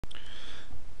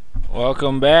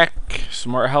Welcome back.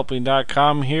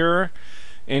 SmartHelping.com here,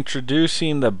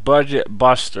 introducing the Budget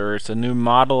Buster. It's a new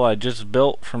model I just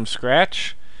built from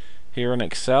scratch here in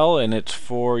Excel, and it's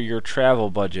for your travel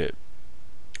budget.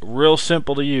 Real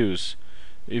simple to use.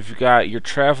 You've got your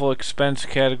travel expense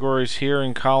categories here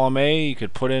in column A. You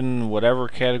could put in whatever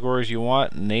categories you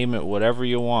want, name it whatever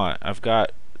you want. I've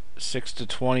got 6 to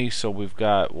 20, so we've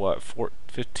got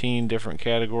 15 different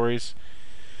categories.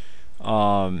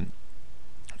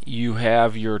 You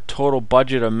have your total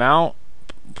budget amount,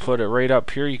 put it right up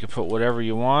here. You can put whatever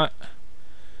you want.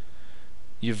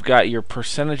 You've got your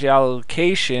percentage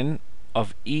allocation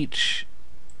of each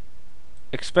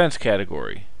expense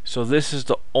category. So this is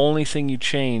the only thing you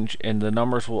change, and the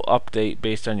numbers will update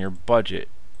based on your budget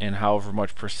and however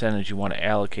much percentage you want to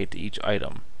allocate to each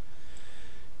item.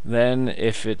 Then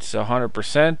if it's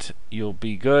 100%, you'll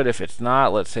be good. If it's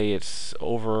not, let's say it's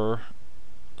over,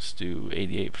 let's do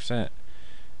 88%.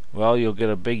 Well, you'll get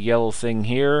a big yellow thing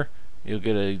here. You'll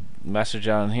get a message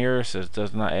on here that says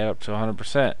does not add up to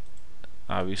 100%.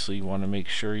 Obviously, you want to make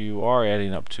sure you are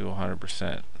adding up to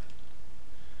 100%.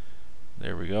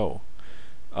 There we go.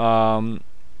 And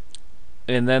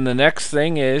then the next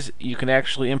thing is you can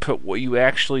actually input what you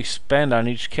actually spend on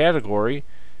each category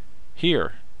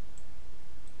here.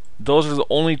 Those are the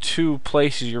only two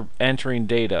places you're entering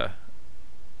data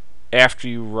after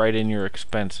you write in your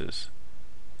expenses.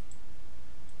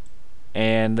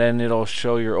 And then it'll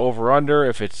show your over under.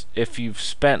 If you've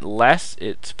spent less,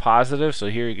 it's positive. So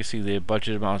here you can see the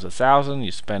budget amount is $1,000.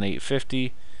 You spent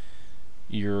 $850.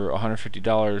 You're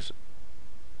 $150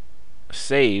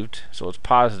 saved, so it's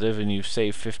positive, and you've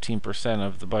saved 15%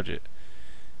 of the budget.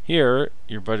 Here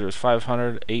your budget was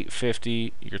 $500,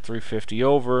 $850. You're $350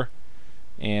 over,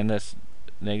 and that's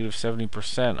negative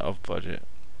 70% of budget.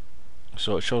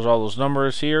 So it shows all those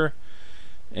numbers here.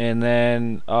 And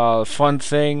then fun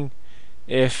thing,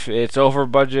 if it's over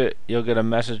budget, you'll get a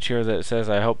message here that says,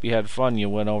 I hope you had fun, you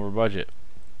went over budget.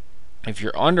 If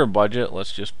you're under budget,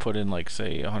 let's just put in, like,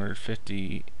 say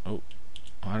 150,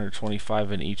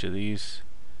 125 in each of these.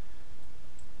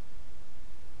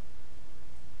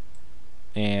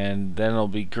 And then it'll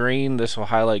be green. This will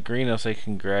highlight green. It'll say,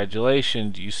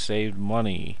 congratulations, you saved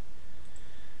money.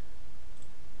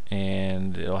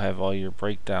 And it'll have all your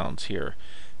breakdowns here.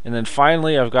 And then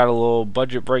finally, I've got a little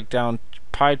budget breakdown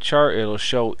pie chart. It'll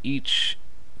show each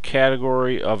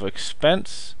category of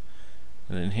expense,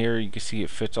 and then here you can see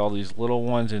it fits all these little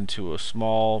ones into a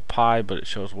small pie, but it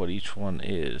shows what each one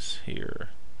is here.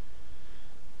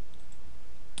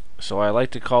 So I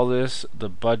like to call this the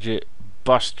Budget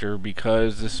Buster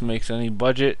because this makes any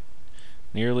budget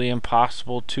nearly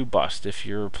impossible to bust if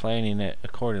you're planning it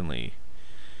accordingly.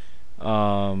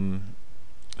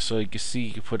 So you can see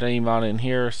you can put any amount in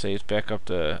here. Say it's back up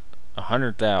to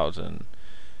 100,000.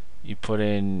 You put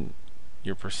in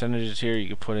your percentages here. You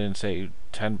can put in, say,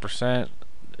 10%.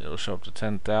 It'll show up to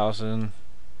 10,000,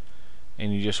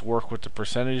 and you just work with the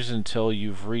percentages until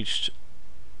you've reached,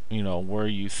 where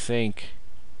you think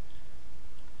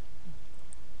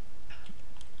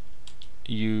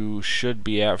you should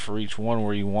be at for each one,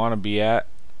 where you want to be at,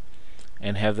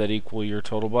 and have that equal your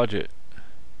total budget.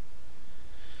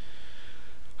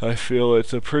 I feel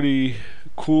it's a pretty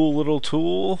cool little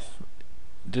tool.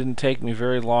 Didn't take me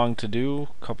very long to do,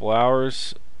 a couple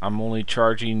hours. I'm only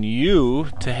charging you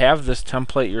to have this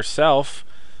template yourself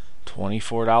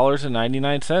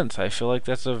 $24.99. I feel like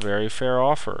that's a very fair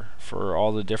offer for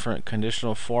all the different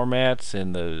conditional formats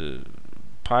and the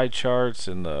pie charts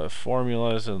and the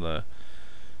formulas and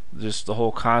just the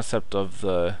whole concept of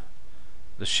the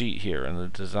sheet here and the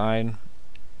design.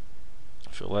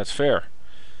 I feel that's fair.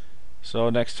 So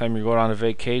next time you're going on a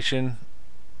vacation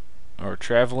or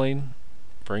traveling,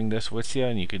 bring this with you,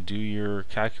 and you could do your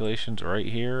calculations right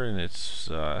here, and it's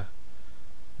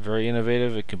very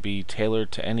innovative. It could be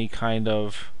tailored to any kind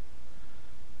of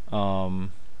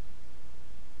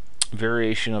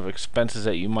variation of expenses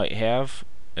that you might have.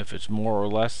 If it's more or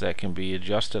less, that can be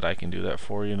adjusted. I can do that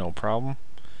for you, no problem.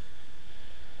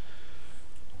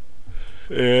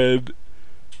 And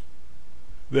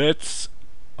that's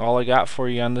all I got for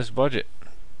you on this budget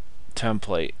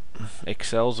template.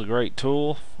 Excel's a great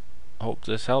tool. Hope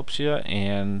this helps you,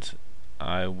 and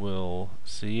I will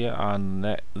see you on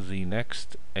the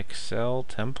next Excel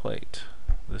template.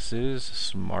 This is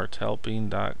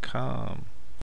SmartHelping.com.